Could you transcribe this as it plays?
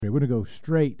We're going to go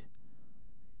straight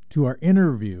to our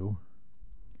interview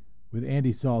with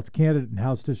Andy Saltz, candidate in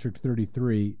House District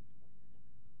 33.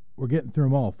 We're getting through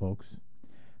them all, folks.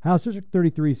 House District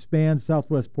 33 spans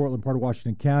southwest Portland, part of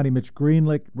Washington County. Mitch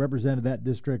Greenlick represented that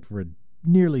district for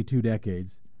nearly 2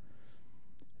 decades.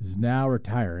 Is now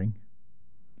retiring.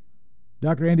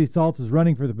 Dr. Andy Saltz is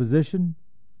running for the position.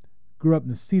 Grew up in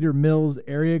the Cedar Mills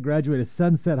area, graduated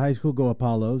Sunset High School, Go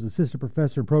Apollos, assistant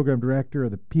professor and program director of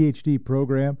the PhD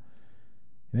program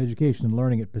in education and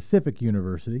learning at Pacific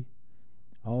University.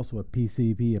 Also a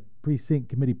PCP, a precinct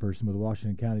committee person with the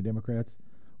Washington County Democrats.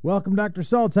 Welcome, Dr.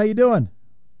 Saltz. How you doing?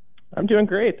 I'm doing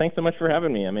great. Thanks so much for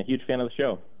having me. I'm a huge fan of the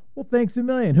show. Well, thanks a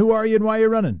million. Who are you and why you're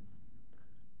running?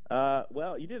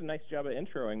 Well, you did a nice job at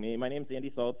introing me. My name's Andy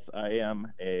Saltz. I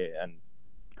am a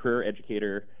career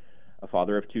educator, a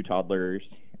father of 2 toddlers,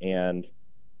 and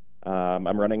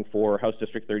I'm running for House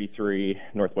District 33,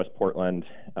 Northwest Portland,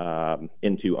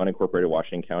 into unincorporated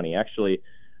Washington County. Actually,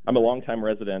 I'm a longtime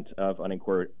resident of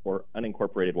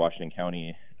unincorporated Washington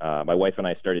County. My wife and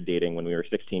I started dating when we were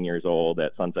 16 years old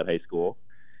at Sunset High School,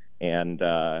 and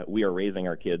we are raising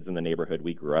our kids in the neighborhood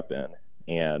we grew up in.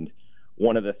 And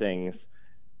one of the things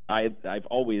I've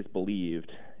always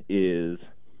believed is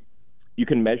you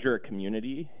can measure a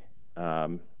community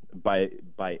by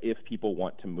if people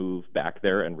want to move back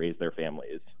there and raise their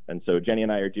families. And so Jenny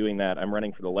and I are doing that. I'm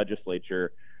running for the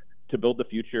legislature to build the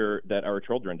future that our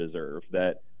children deserve.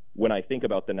 That when I think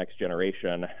about the next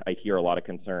generation, I hear a lot of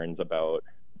concerns about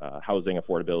housing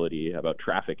affordability, about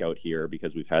traffic out here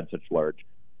because we've had such large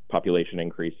population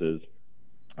increases,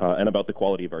 and about the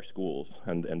quality of our schools.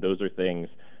 And those are things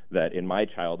that in my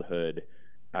childhood,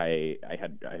 I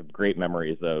have great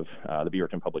memories of the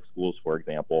Beaverton Public Schools, for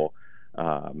example.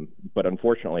 But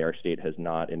unfortunately, our state has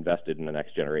not invested in the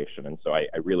next generation. And so I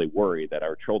really worry that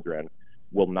our children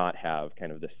will not have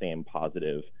kind of the same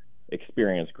positive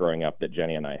experience growing up that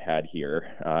Jenny and I had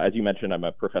here. As you mentioned, I'm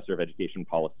a professor of education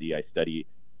policy. I study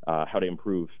how to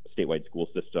improve statewide school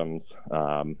systems.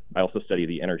 I also study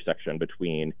the intersection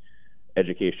between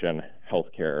education,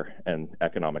 healthcare, and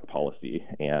economic policy,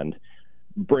 and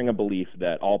bring a belief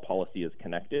that all policy is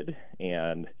connected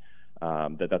and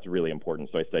that's really important.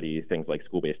 So I study things like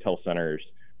school-based health centers,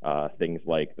 things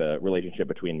like the relationship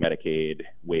between Medicaid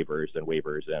waivers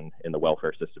in the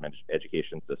welfare system and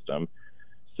education system.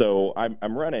 So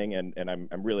I'm running, and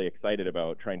I'm really excited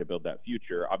about trying to build that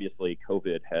future. Obviously,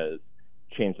 COVID has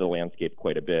changed the landscape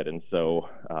quite a bit, and so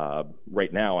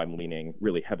right now I'm leaning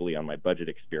really heavily on my budget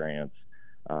experience.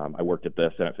 I worked at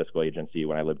the Senate Fiscal Agency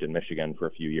when I lived in Michigan for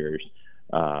a few years.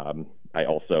 I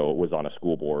also was on a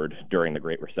school board during the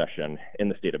Great Recession in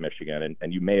the state of Michigan,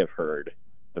 and you may have heard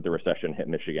that the recession hit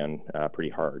Michigan pretty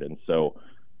hard. And so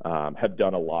have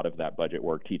done a lot of that budget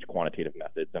work, teach quantitative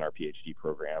methods in our PhD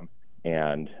program.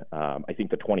 And I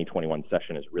think the 2021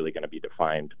 session is really going to be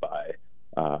defined by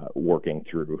working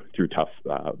through tough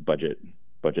budget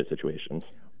situations.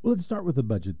 Well, let's start with the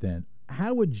budget then.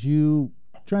 How would you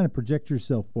trying to project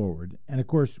yourself forward? And of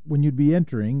course, when you'd be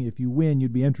entering, if you win,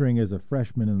 you'd be entering as a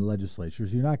freshman in the legislature.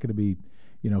 So you're not going to be,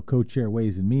 co-chair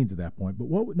Ways and Means at that point. But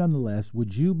what, nonetheless,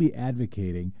 would you be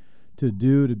advocating to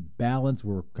do to balance,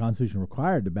 where Constitution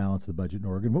required to balance the budget in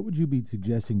Oregon? What would you be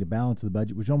suggesting to balance the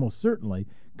budget, which almost certainly,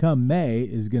 come May,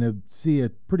 is going to see a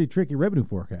pretty tricky revenue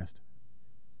forecast?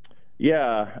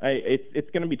 Yeah,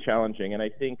 it's going to be challenging, and I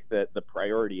think that the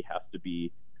priority has to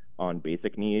be on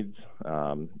basic needs.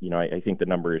 I think the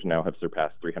numbers now have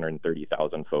surpassed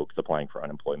 330,000 folks applying for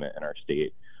unemployment in our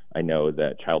state. I know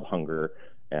that child hunger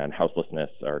and houselessness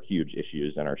are huge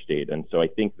issues in our state, and so I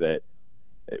think that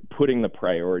putting the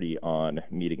priority on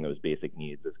meeting those basic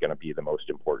needs is going to be the most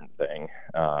important thing.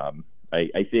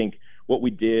 I think what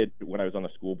we did when I was on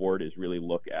the school board is really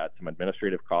look at some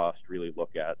administrative costs, really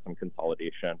look at some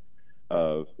consolidation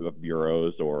of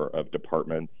bureaus or of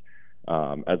departments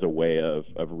as a way of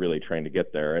really trying to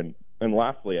get there. And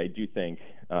lastly, I do think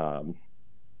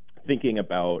thinking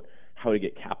about how to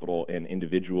get capital in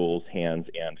individuals' hands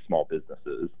and small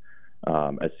businesses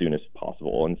as soon as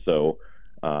possible. And so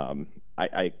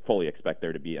I fully expect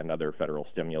there to be another federal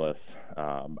stimulus.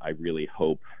 I really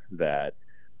hope that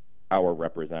our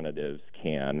representatives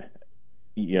can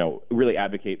really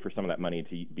advocate for some of that money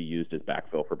to be used as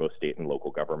backfill for both state and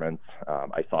local governments.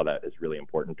 I saw that as really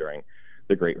important during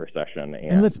the Great Recession.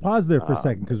 And let's pause there for a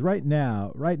second, because right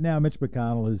now, Mitch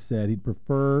McConnell has said he'd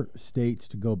prefer states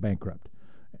to go bankrupt,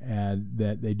 and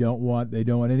that they don't want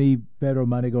any federal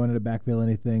money going in to backfill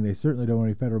anything. They certainly don't want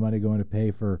any federal money going to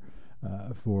pay for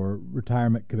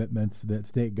retirement commitments that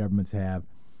state governments have.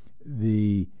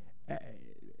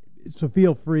 So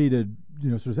feel free to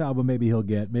sort of say, oh, well, maybe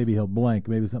he'll blank,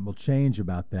 maybe something will change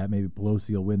about that. Maybe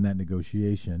Pelosi will win that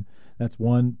negotiation. That's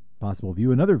one possible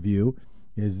view. Another view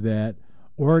is that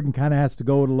Oregon kind of has to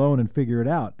go it alone and figure it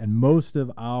out. And most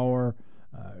of our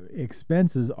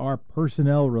expenses are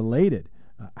personnel related.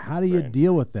 How do you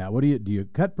deal with that? What do you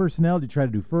cut personnel? Do you try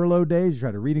to do furlough days? Do you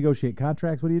try to renegotiate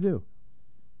contracts? What do you do?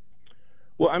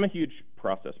 Well, I'm a huge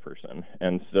process person,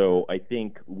 and so I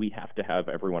think we have to have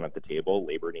everyone at the table.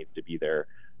 Labor needs to be there,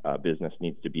 business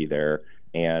needs to be there,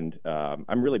 and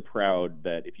I'm really proud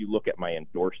that if you look at my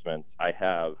endorsements,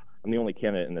 I'm the only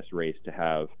candidate in this race to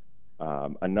have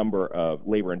a number of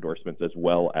labor endorsements as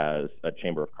well as a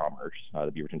Chamber of Commerce,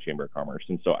 the Beaverton Chamber of Commerce.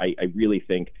 And so I really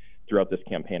think throughout this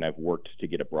campaign I've worked to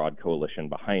get a broad coalition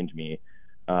behind me.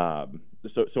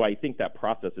 So I think that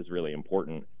process is really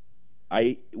important.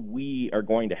 We are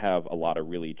going to have a lot of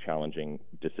really challenging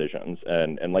decisions.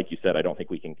 And like you said, I don't think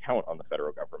we can count on the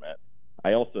federal government.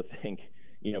 I also think,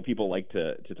 people like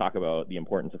to talk about the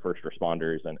importance of first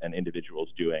responders and individuals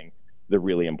doing the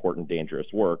really important, dangerous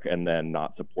work and then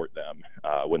not support them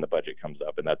when the budget comes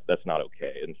up. And that's not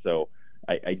okay. And so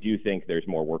I do think there's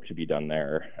more work to be done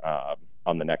there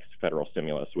on the next federal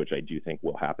stimulus, which I do think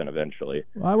will happen eventually.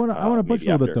 Well, I want to push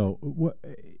a little bit,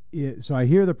 though. So I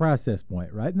hear the process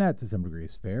point, right? And that to some degree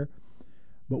is fair.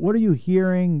 But what are you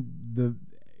hearing the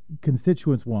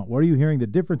constituents want? What are you hearing the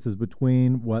differences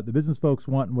between what the business folks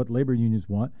want and what labor unions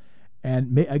want?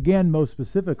 And again, most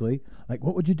specifically, like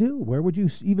what would you do? Where would you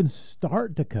even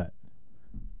start to cut?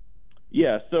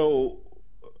 Yeah, so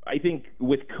I think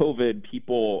with COVID,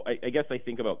 I guess I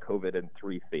think about COVID in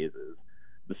three phases.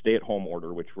 The stay-at-home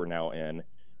order, which we're now in,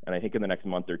 and I think in the next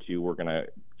month or two, we're going to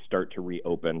start to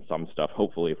reopen some stuff,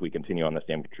 hopefully if we continue on the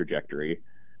same trajectory,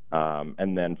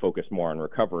 and then focus more on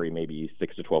recovery maybe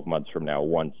 6 to 12 months from now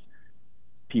once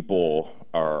people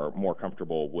are more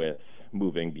comfortable with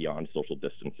moving beyond social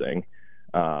distancing.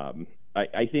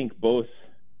 I think both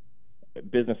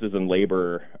businesses and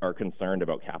labor are concerned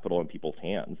about capital in people's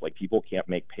hands. Like people can't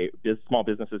make small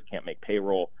businesses can't make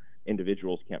payroll,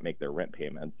 individuals can't make their rent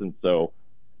payments. And so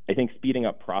I think speeding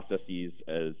up processes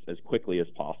as quickly as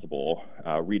possible,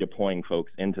 redeploying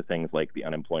folks into things like the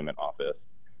unemployment office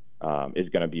is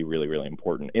going to be really, really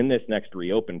important in this next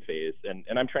reopen phase. And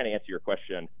I'm trying to answer your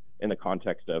question in the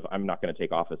context of I'm not going to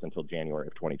take office until January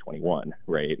of 2021,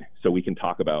 right? So we can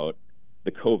talk about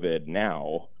the COVID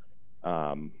now.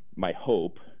 My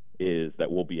hope is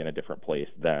that we'll be in a different place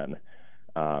then.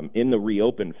 In the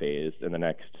reopen phase in the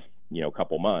next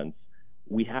couple months,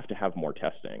 we have to have more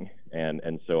testing.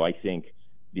 And so I think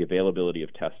the availability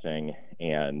of testing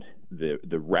and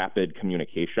the rapid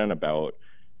communication about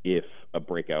if a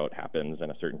breakout happens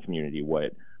in a certain community,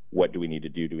 what do we need to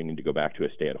do? Do we need to go back to a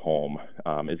stay-at-home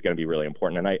is going to be really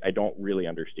important. And I don't really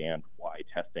understand why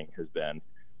testing has been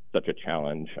such a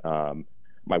challenge.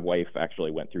 My wife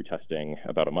actually went through testing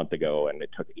about a month ago, and it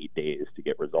took 8 days to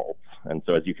get results. And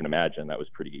so as you can imagine, that was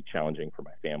pretty challenging for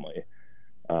my family.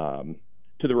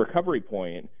 To the recovery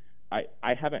point,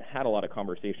 I haven't had a lot of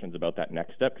conversations about that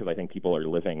next step because I think people are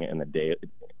living in the day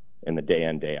in,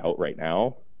 day out right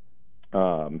now.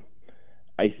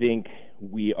 I think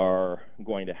we are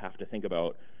going to have to think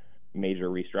about major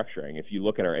restructuring. If you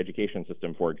look at our education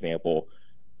system, for example,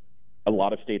 a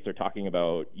lot of states are talking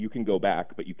about you can go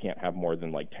back, but you can't have more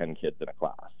than like 10 kids in a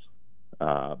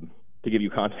class. To give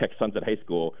you context, Sunset High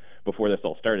School, before this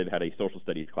all started, had a social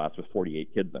studies class with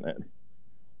 48 kids in it.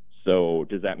 So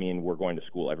does that mean we're going to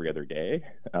school every other day?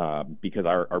 Because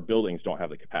our buildings don't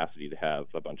have the capacity to have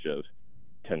a bunch of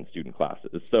 10 student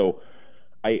classes. So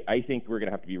I think we're going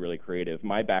to have to be really creative.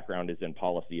 My background is in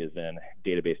policy, is in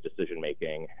database decision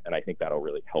making, and I think that'll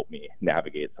really help me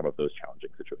navigate some of those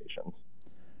challenging situations.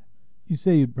 You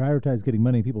say you prioritize getting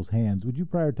money in people's hands. Would you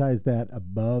prioritize that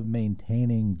above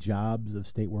maintaining jobs of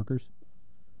state workers?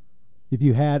 If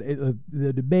you had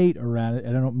the debate around it,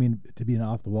 and I don't mean to be an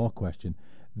off-the-wall question,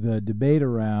 the debate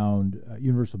around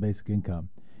universal basic income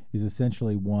is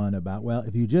essentially one about, well,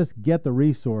 if you just get the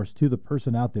resource to the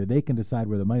person out there, they can decide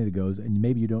where the money goes, and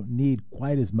maybe you don't need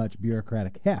quite as much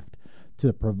bureaucratic heft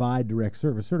to provide direct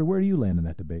service. Sort of where do you land in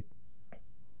that debate?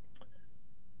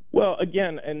 Well,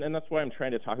 again, and that's why I'm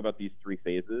trying to talk about these three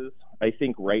phases. I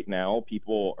think right now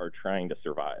people are trying to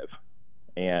survive,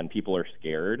 and people are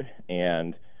scared,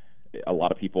 and a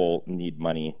lot of people need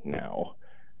money now.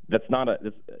 That's not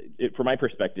from my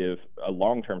perspective, a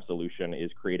long-term solution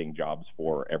is creating jobs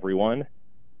for everyone.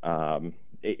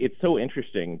 It's so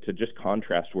interesting to just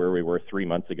contrast where we were 3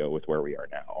 months ago with where we are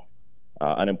now.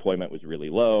 Unemployment was really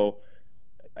low.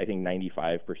 I think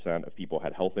 95% of people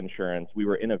had health insurance. We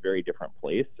were in a very different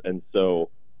place. And so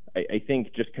I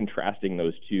think just contrasting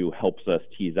those two helps us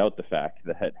tease out the fact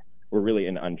that we're really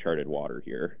in uncharted water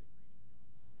here.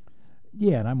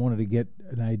 Yeah, and I wanted to get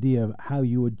an idea of how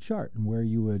you would chart and where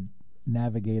you would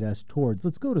navigate us towards.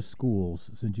 Let's go to schools,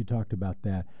 since you talked about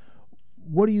that.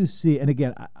 What do you see? And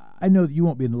again, I know that you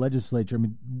won't be in the legislature. I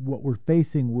mean, what we're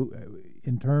facing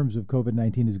in terms of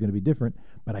COVID-19 is going to be different,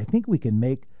 but I think we can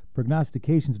make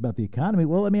prognostications about the economy.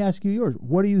 Well, let me ask you yours.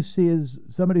 What do you see as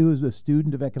somebody who's a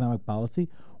student of economic policy?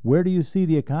 Where do you see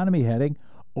the economy heading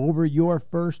over your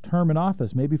first term in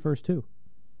office, maybe first two?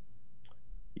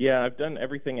 Yeah, I've done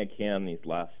everything I can these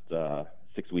last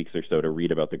 6 weeks or so to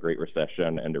read about the Great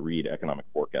Recession and to read economic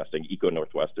forecasting. Eco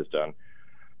Northwest has done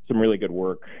some really good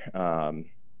work.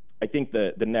 I think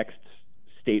the next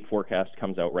state forecast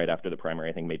comes out right after the primary.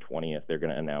 I think May 20th they're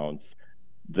going to announce.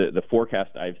 The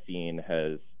forecast I've seen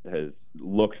has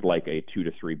looked like a $2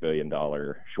 to $3 billion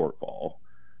shortfall.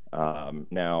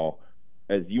 Now,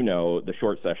 as you know, the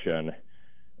short session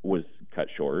was cut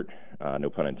short, no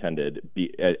pun intended.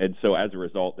 And so as a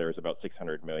result, there's about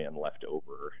 $600 million left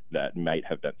over that might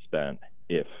have been spent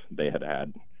if they had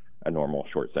had a normal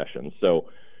short session. So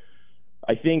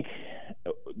I think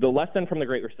the lesson from the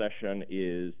Great Recession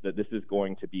is that this is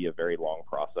going to be a very long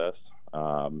process,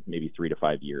 maybe 3 to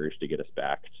 5 years to get us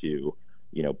back to,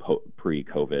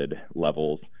 pre-COVID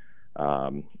levels.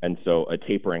 And so a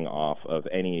tapering off of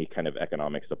any kind of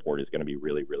economic support is going to be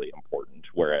really, really important.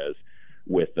 Whereas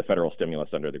with the federal stimulus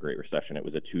under the Great Recession, it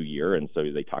was a 2-year. And so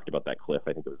they talked about that cliff.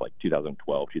 I think it was like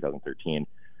 2012, 2013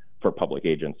 for public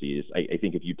agencies. I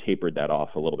think if you tapered that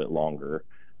off a little bit longer,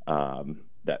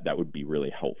 that would be really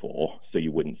helpful. So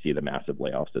you wouldn't see the massive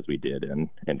layoffs as we did in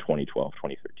 2012,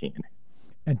 2013.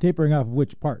 And tapering off of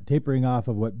which part? Tapering off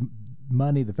of what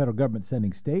money the federal government's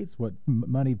sending states, what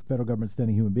money the federal government's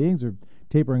sending human beings, or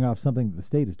tapering off something that the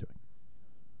state is doing?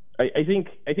 I think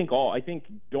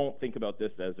don't think about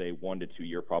this as a 1 to 2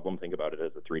 year problem. Think about it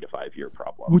as a 3 to 5 year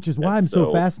problem. Which is why I'm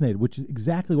so fascinated, which is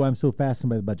exactly why I'm so fascinated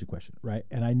by the budget question, right?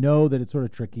 And I know that it's sort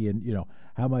of tricky and,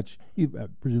 how much you've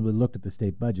presumably looked at the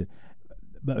state budget.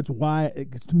 But it's why,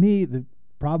 to me, the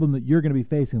problem that you're going to be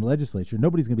facing in the legislature,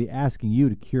 nobody's going to be asking you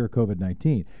to cure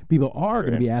COVID-19. People are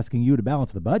going to be asking you to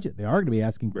balance the budget. They are going to be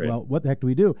asking, well, what the heck do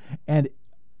we do? And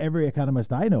every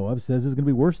economist I know of says it's going to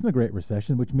be worse than the Great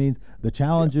Recession, which means the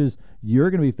challenges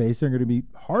you're going to be facing are going to be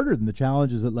harder than the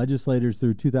challenges that legislators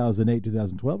through 2008,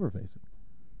 2012 are facing.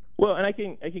 Well, and I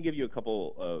can give you a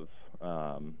couple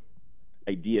of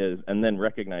ideas and then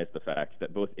recognize the fact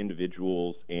that both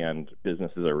individuals and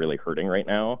businesses are really hurting right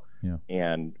now,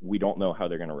 and we don't know how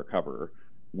they're going to recover.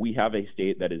 We have a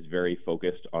state that is very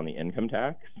focused on the income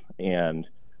tax, and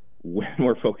when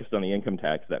we're focused on the income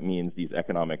tax, that means these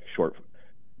economic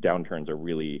downturns are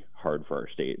really hard for our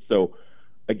state. So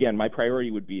again, my priority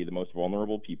would be the most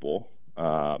vulnerable people.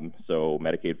 So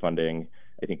Medicaid funding,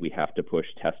 I think we have to push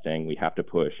testing, we have to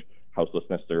push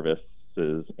houselessness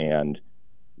services and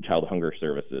child hunger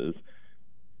services.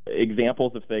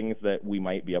 Examples of things that we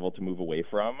might be able to move away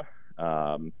from,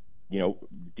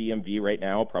 DMV right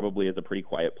now probably is a pretty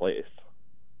quiet place.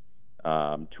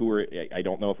 I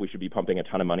don't know if we should be pumping a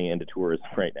ton of money into tourism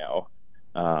right now.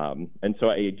 And so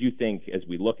I do think as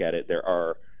we look at it, there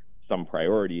are some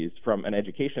priorities. From an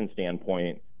education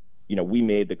standpoint, we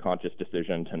made the conscious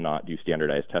decision to not do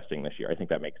standardized testing this year. I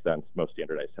think that makes sense. Most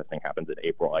standardized testing happens in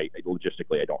April.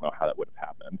 Logistically, I don't know how that would have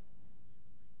happened.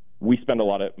 We spend a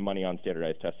lot of money on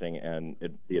standardized testing and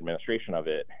the administration of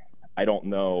it. I don't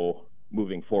know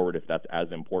moving forward if that's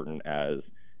as important as,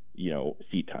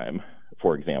 seat time,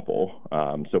 for example.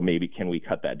 So maybe can we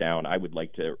cut that down? I would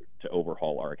like to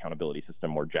overhaul our accountability system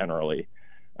more generally.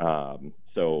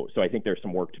 So I think there's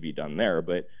some work to be done there,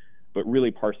 but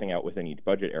really parsing out within each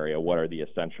budget area, what are the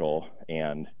essential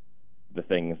and the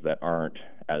things that aren't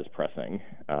as pressing.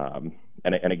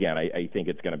 And again, I think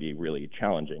it's going to be really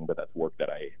challenging, but that's work that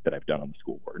I've done on the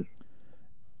school board.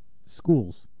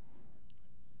 Schools.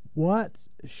 What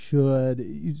should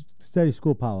you study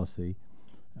school policy?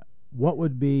 What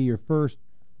would be your first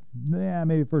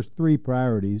 3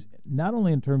 priorities, not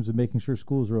only in terms of making sure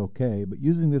schools are okay, but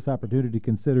using this opportunity to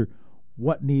consider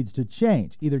what needs to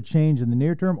change, either change in the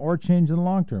near term or change in the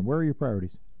long term? Where are your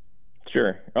priorities?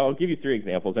 Sure. I'll give you 3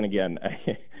 examples. And again,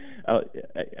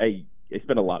 I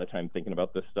spend a lot of time thinking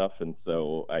about this stuff, and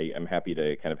so I'm happy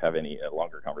to kind of have a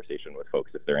longer conversation with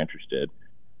folks if they're interested.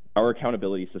 Our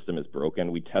accountability system is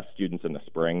broken. We test students in the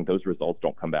spring. Those results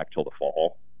don't come back till the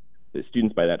fall. The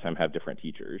students by that time have different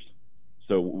teachers.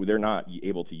 So they're not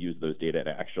able to use those data to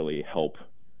actually help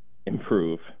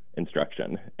improve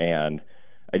instruction. And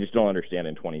I just don't understand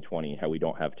in 2020 how we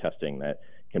don't have testing that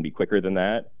can be quicker than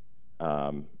that,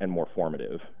 and more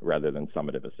formative rather than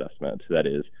summative assessment. That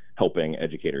is, helping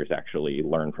educators actually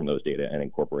learn from those data and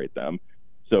incorporate them.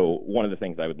 So one of the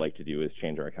things I would like to do is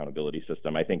change our accountability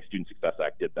system. I think Student Success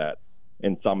Act did that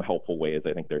in some helpful ways.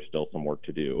 I think there's still some work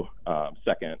to do.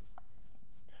 Second,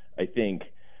 I think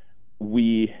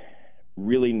we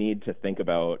really need to think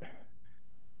about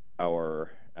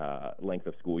our length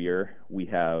of school year. We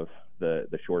have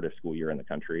the shortest school year in the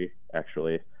country,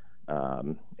 actually.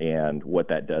 And what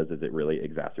that does is it really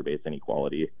exacerbates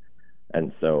inequality.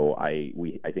 And so I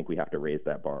think we have to raise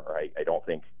that bar. I don't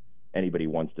think anybody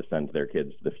wants to send their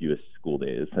kids the fewest school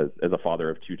days. As a father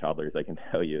of 2 toddlers, I can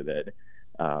tell you that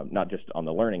not just on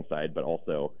the learning side, but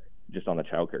also just on the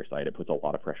childcare side, it puts a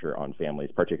lot of pressure on families,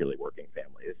 particularly working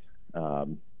families.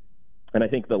 And I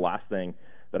think the last thing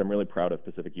that I'm really proud of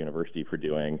Pacific University for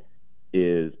doing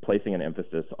is placing an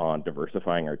emphasis on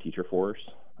diversifying our teacher force.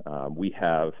 We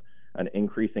have an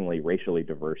increasingly racially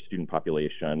diverse student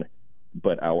population,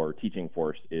 but our teaching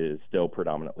force is still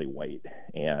predominantly white.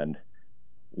 And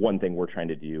one thing we're trying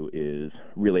to do is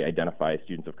really identify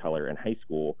students of color in high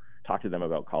school, talk to them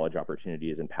about college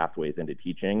opportunities and pathways into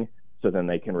teaching, so then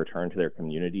they can return to their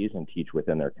communities and teach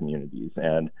within their communities.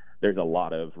 And there's a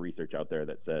lot of research out there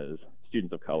that says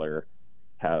students of color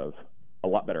have a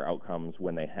lot better outcomes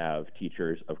when they have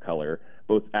teachers of color,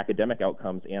 both academic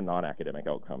outcomes and non-academic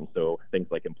outcomes. So things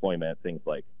like employment, things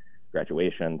like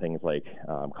graduation, things like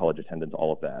college attendance,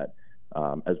 all of that,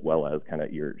 as well as kind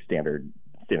of your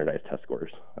standardized test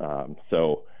scores.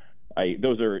 So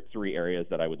those are 3 areas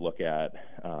that I would look at.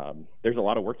 There's a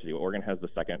lot of work to do. Oregon has the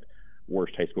second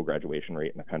worst high school graduation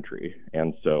rate in the country.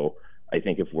 And so I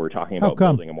think if we're talking about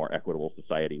building a more equitable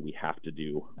society, we have to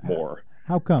do more.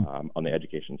 How come? On the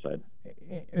education side.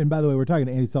 And by the way, we're talking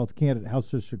to Andy Saltz, candidate, House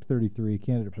District 33,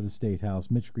 candidate for the State House,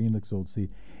 Mitch Greenlick's old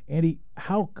seat. Andy,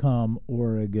 how come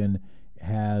Oregon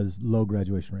has low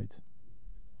graduation rates?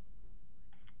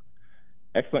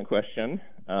 Excellent question.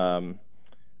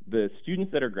 The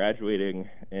students that are graduating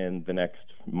in the next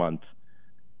month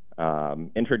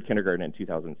entered kindergarten in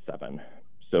 2007.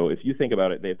 So if you think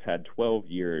about it, they've had 12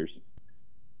 years,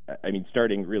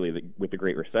 starting really with the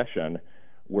Great Recession,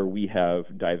 where we have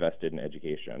divested in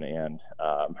education. And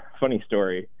funny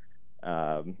story,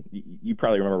 you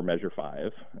probably remember Measure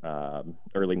 5,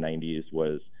 early 90s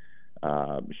was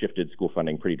shifted school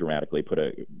funding pretty dramatically, put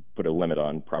a limit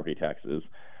on property taxes.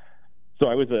 So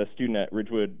I was a student at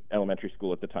Ridgewood Elementary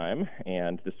School at the time,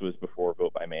 and this was before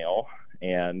vote by mail.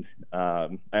 And I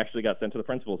actually got sent to the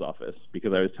principal's office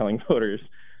because I was telling voters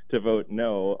to vote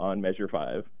no on Measure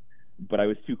 5. But I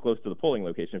was too close to the polling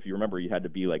location. If you remember, you had to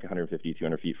be like 150,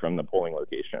 200 feet from the polling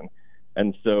location.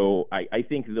 And so I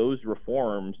think those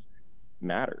reforms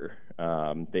matter.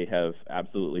 They have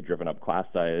absolutely driven up class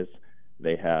size.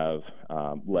 They have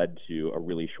led to a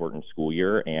really shortened school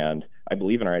year. And I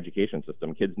believe in our education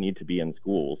system, kids need to be in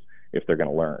schools if they're going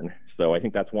to learn. So I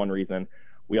think that's one reason.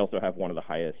 We also have one of the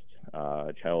highest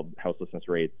child houselessness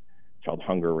rates, child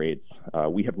hunger rates.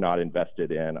 We have not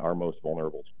invested in our most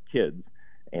vulnerable kids.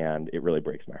 And it really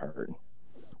breaks my heart.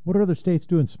 What are other states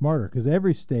doing smarter? Because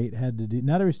every state had to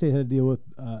not every state had to deal with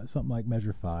something like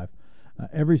Measure 5.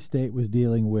 Every state was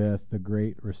dealing with the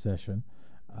Great Recession.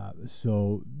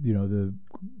 So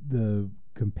the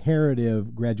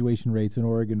comparative graduation rates in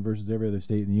Oregon versus every other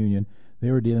state in the union, they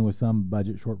were dealing with some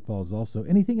budget shortfalls also.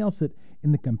 Anything else that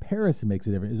in the comparison makes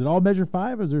it different? Is it all Measure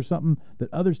 5, or is there something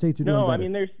that other states are doing better?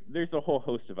 No, there's a whole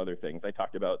host of other things. I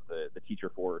talked about the teacher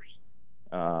force.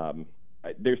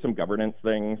 There's some governance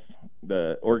things.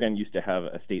 The Oregon used to have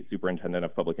a state superintendent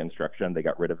of public instruction. They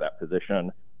got rid of that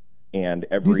position. And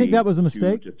do you think that was a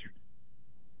mistake?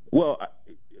 Well,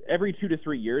 every 2 to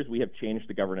 3 years, we have changed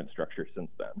the governance structure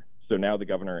since then. So now the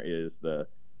governor is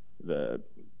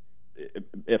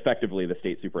effectively the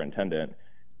state superintendent,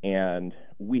 and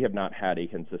we have not had a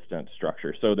consistent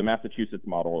structure. So the Massachusetts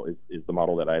model is the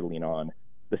model that I lean on.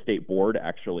 The state board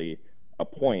actually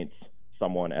appoints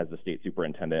someone as the state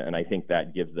superintendent, and I think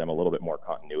that gives them a little bit more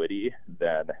continuity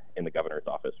than in the governor's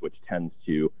office, which tends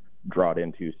to draw it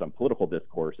into some political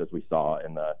discourse, as we saw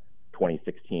in the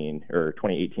 2016 or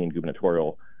 2018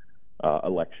 gubernatorial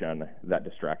election that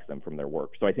distracts them from their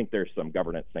work. So I think there's some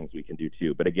governance things we can do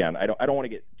too. But again, I don't want to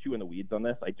get too in the weeds on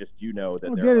this. I just do know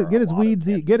that get as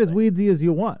weedsy as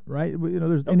you want, right?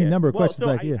 There's any number of questions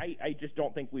like that. I just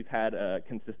don't think we've had a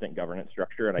consistent governance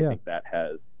structure, and I think that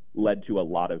has led to a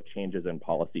lot of changes in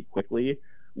policy quickly,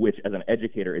 which as an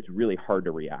educator, it's really hard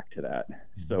to react to that.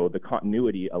 So the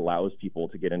continuity allows people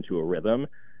to get into a rhythm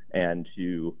and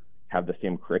to have the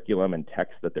same curriculum and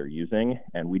text that they're using,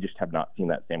 and we just have not seen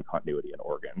that same continuity in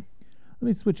Oregon. Let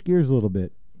me switch gears a little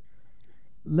bit.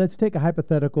 let's take a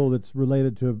hypothetical that's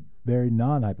related to a very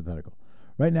non-hypothetical.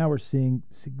 Right now, we're seeing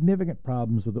significant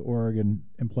problems with the Oregon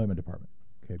Employment Department.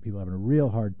 Okay, people having a real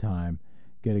hard time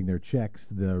getting their checks.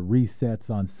 The resets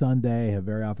on Sunday have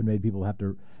very often made people have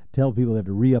to tell people they have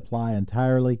to reapply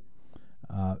entirely.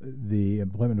 The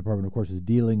Employment Department, of course, is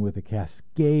dealing with a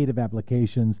cascade of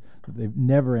applications that they've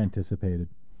never anticipated.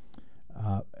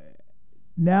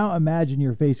 Now imagine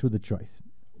you're faced with a choice.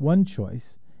 One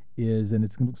choice is, and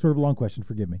it's sort of a long question,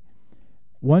 forgive me.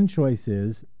 One choice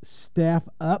is staff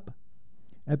up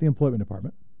at the Employment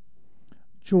Department.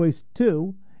 Choice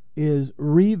two is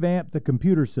revamp the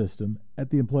computer system at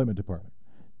the Employment Department.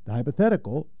 The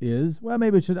hypothetical is, well,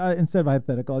 maybe it should, instead of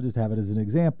hypothetical, I'll just have it as an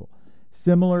example.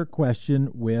 Similar question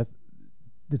with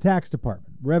the tax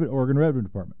department, Oregon Revenue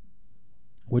Department,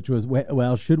 which was,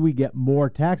 well, should we get more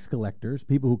tax collectors,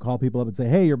 people who call people up and say,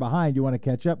 hey, you're behind, you want to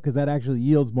catch up, because that actually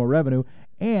yields more revenue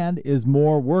and is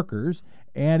more workers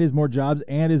and is more jobs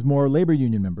and is more labor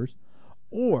union members,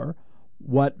 or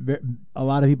what a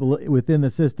lot of people within the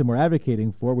system were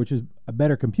advocating for, which is a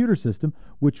better computer system,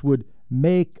 which would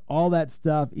make all that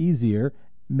stuff easier,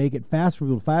 make it faster for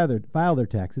people to file their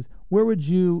taxes. Where would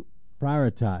you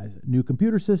prioritize, new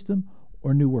computer system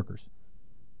or new workers?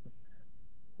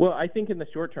 Well, I think in the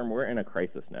short term, we're in a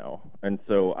crisis now. And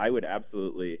so I would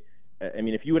absolutely, I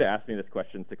mean, if you would have asked me this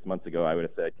question 6 months ago, I would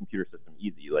have said computer system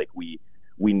easy. Like we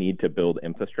need to build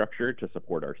infrastructure to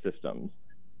support our systems.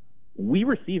 We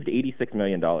received $86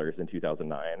 million in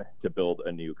 2009 to build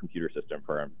a new computer system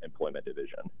for our employment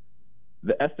division.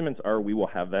 The estimates are we will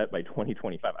have that by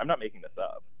 2025. I'm not making this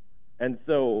up. And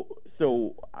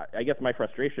so I guess my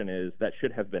frustration is that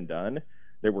should have been done.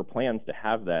 There were plans to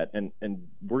have that, and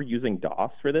we're using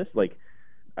DOS for this. Like,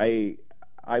 I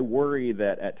worry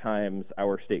that at times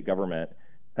our state government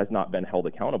has not been held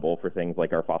accountable for things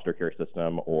like our foster care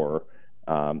system or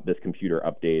this computer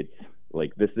updates.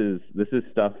 Like, this is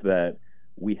stuff that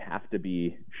we have to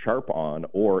be sharp on,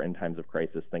 or in times of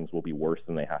crisis, things will be worse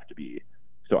than they have to be.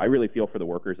 So I really feel for the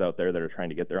workers out there that are trying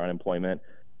to get their unemployment.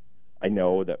 I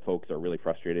know that folks are really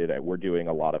frustrated. We're doing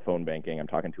a lot of phone banking. I'm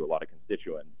talking to a lot of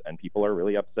constituents, and people are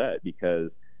really upset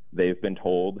because they've been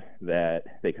told that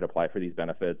they could apply for these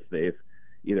benefits. They've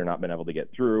either not been able to get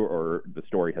through, or the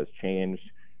story has changed.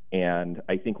 And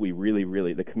I think we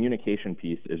really, the communication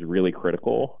piece is really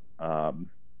critical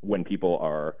when people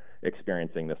are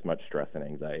experiencing this much stress and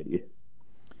anxiety.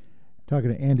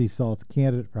 Talking to Andy Saltz,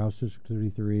 candidate for House District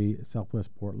 33, Southwest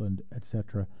Portland,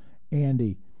 etc.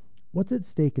 Andy, what's at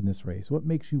stake in this race? What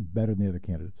makes you better than the other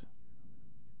candidates?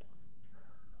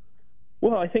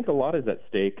 Well, I think a lot is at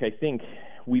stake. I think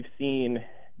we've seen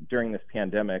during this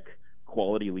pandemic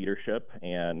quality leadership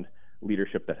and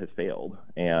leadership that has failed.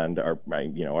 And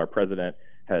our president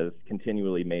has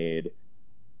continually made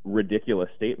ridiculous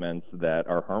statements that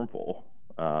are harmful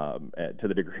to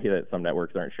the degree that some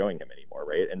networks aren't showing him anymore,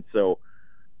 right? And so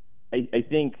I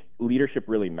think leadership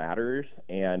really matters,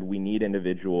 and we need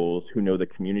individuals who know the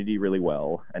community really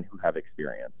well and who have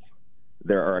experience.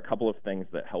 There are a couple of things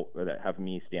that have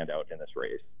me stand out in this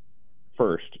race.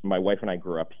 First, my wife and I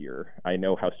grew up here. I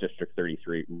know House District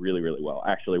 33 really, really well.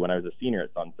 Actually, when I was a senior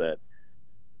at Sunset,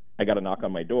 I got a knock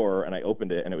on my door, and I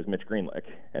opened it, and it was Mitch Greenlick,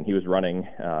 and he was running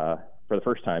for the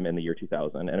first time in the year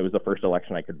 2000, and it was the first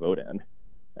election I could vote in.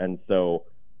 And so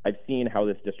I've seen how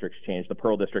this district's changed. The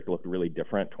Pearl District looked really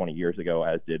different 20 years ago,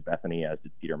 as did Bethany, as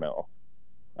did Cedar Mill.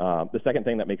 The second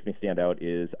thing that makes me stand out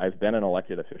is I've been an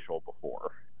elected official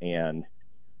before, and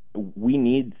we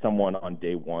need someone on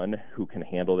day one who can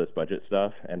handle this budget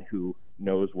stuff and who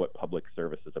knows what public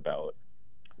service is about.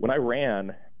 When I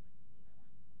ran,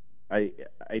 I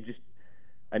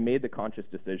made the conscious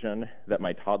decision that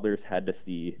my toddlers had to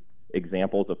see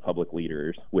examples of public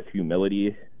leaders with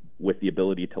humility, with the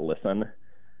ability to listen,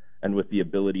 and with the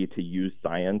ability to use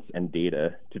science and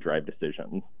data to drive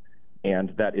decisions.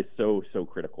 And that is so, so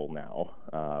critical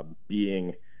now.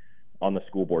 Being on the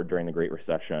school board during the Great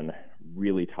Recession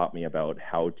really taught me about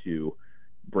how to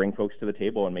bring folks to the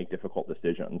table and make difficult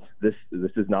decisions. This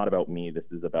is not about me. This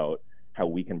is about how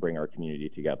we can bring our community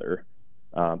together.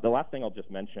 The last thing I'll just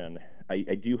mention,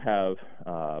 I do have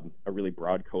a really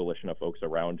broad coalition of folks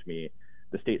around me.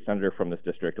 The state senator from this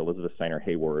district, Elizabeth Steiner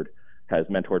Hayward, has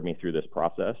mentored me through this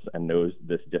process and knows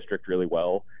this district really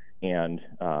well. And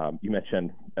you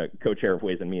mentioned co-chair of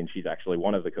Ways and Means. She's actually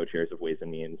one of the co-chairs of Ways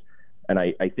and Means. And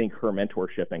I think her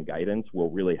mentorship and guidance will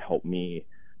really help me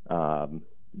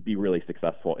be really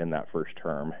successful in that first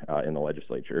term in the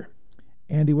legislature.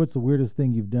 Andy, what's the weirdest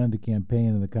thing you've done to campaign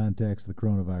in the context of the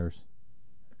coronavirus?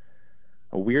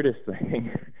 A weirdest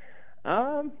thing?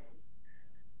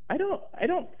 I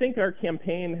don't think our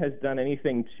campaign has done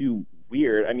anything too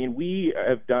weird. I mean, we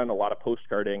have done a lot of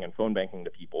postcarding and phone banking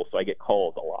to people, so I get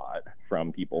calls a lot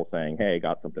from people saying, "Hey, I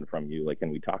got something from you. Like,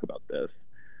 can we talk about this?"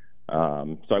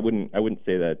 So I wouldn't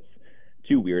say that's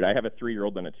too weird. I have a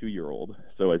 3-year-old and a 2-year-old,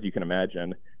 so as you can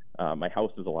imagine, my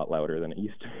house is a lot louder than it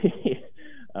used to be,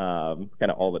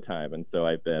 kind of all the time. And so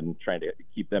I've been trying to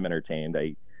keep them entertained.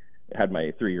 I had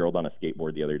my 3-year-old on a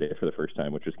skateboard the other day for the first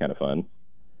time, which was kind of fun.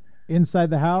 Inside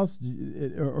the house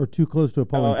or too close to a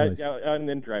polling place? On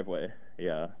the driveway,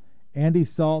 yeah. Andy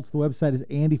Saltz, the website is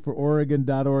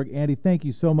andyfororegon.org. Andy, thank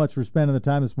you so much for spending the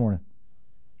time this morning.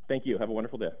 Thank you. Have a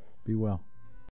wonderful day. Be well.